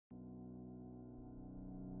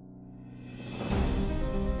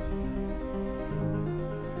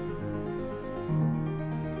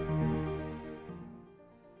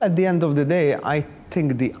At the end of the day, I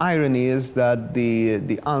think the irony is that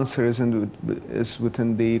the answer is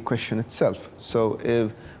within the question itself. So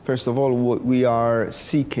if, first of all, what we are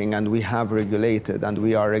seeking and we have regulated, and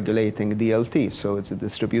we are regulating DLT, so it's a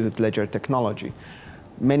distributed ledger technology.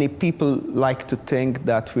 Many people like to think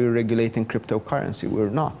that we're regulating cryptocurrency. We're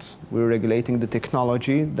not. We're regulating the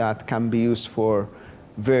technology that can be used for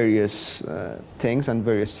various things and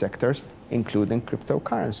various sectors, including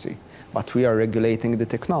cryptocurrency. But we are regulating the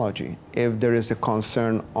technology. If there is a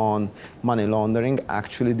concern on money laundering,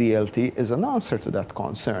 actually DLT is an answer to that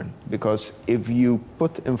concern. Because if you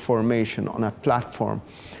put information on a platform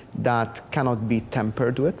that cannot be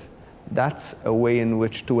tampered with, that's a way in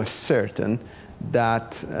which to ascertain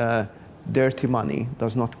that dirty money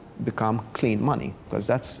does not become clean money, because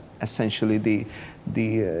that's essentially the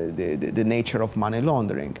nature of money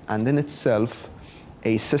laundering. And in itself,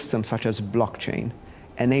 a system such as blockchain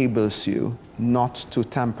enables you not to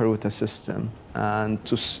tamper with a system and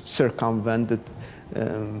to circumvent it,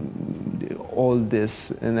 all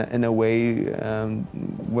this in a way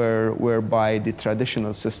whereby the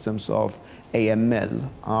traditional systems of AML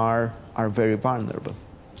are very vulnerable.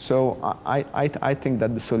 So I think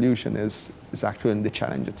that the solution is actually in the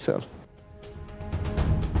challenge itself.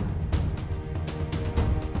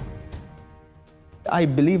 I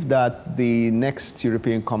believe that the next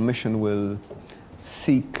European Commission will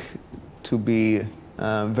seek to be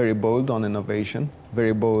very bold on innovation,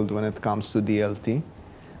 very bold when it comes to DLT.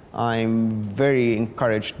 I'm very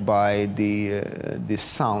encouraged by the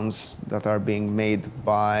sounds that are being made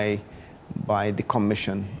by the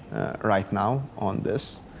Commission right now on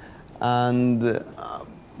this. And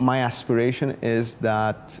my aspiration is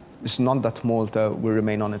that it's not that Malta will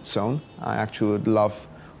remain on its own. I actually would love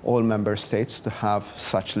all member states to have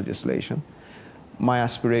such legislation. My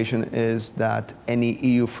aspiration is that any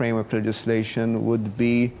EU framework legislation would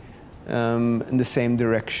be in the same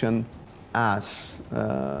direction as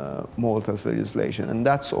Malta's legislation. And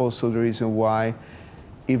that's also the reason why,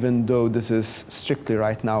 even though this is strictly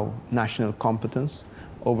right now national competence,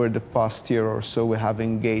 over the past year or so we have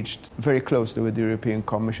engaged very closely with the European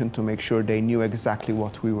Commission to make sure they knew exactly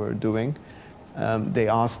what we were doing. They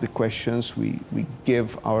ask the questions, we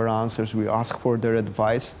give our answers, we ask for their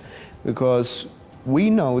advice, because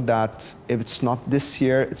we know that if it's not this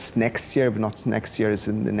year, it's next year. If not next year, it's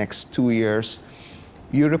in the next 2 years.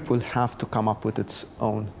 Europe will have to come up with its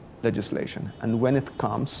own legislation. And when it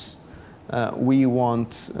comes, we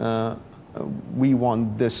want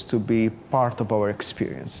this to be part of our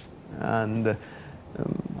experience. And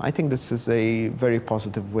I think this is a very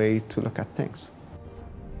positive way to look at things.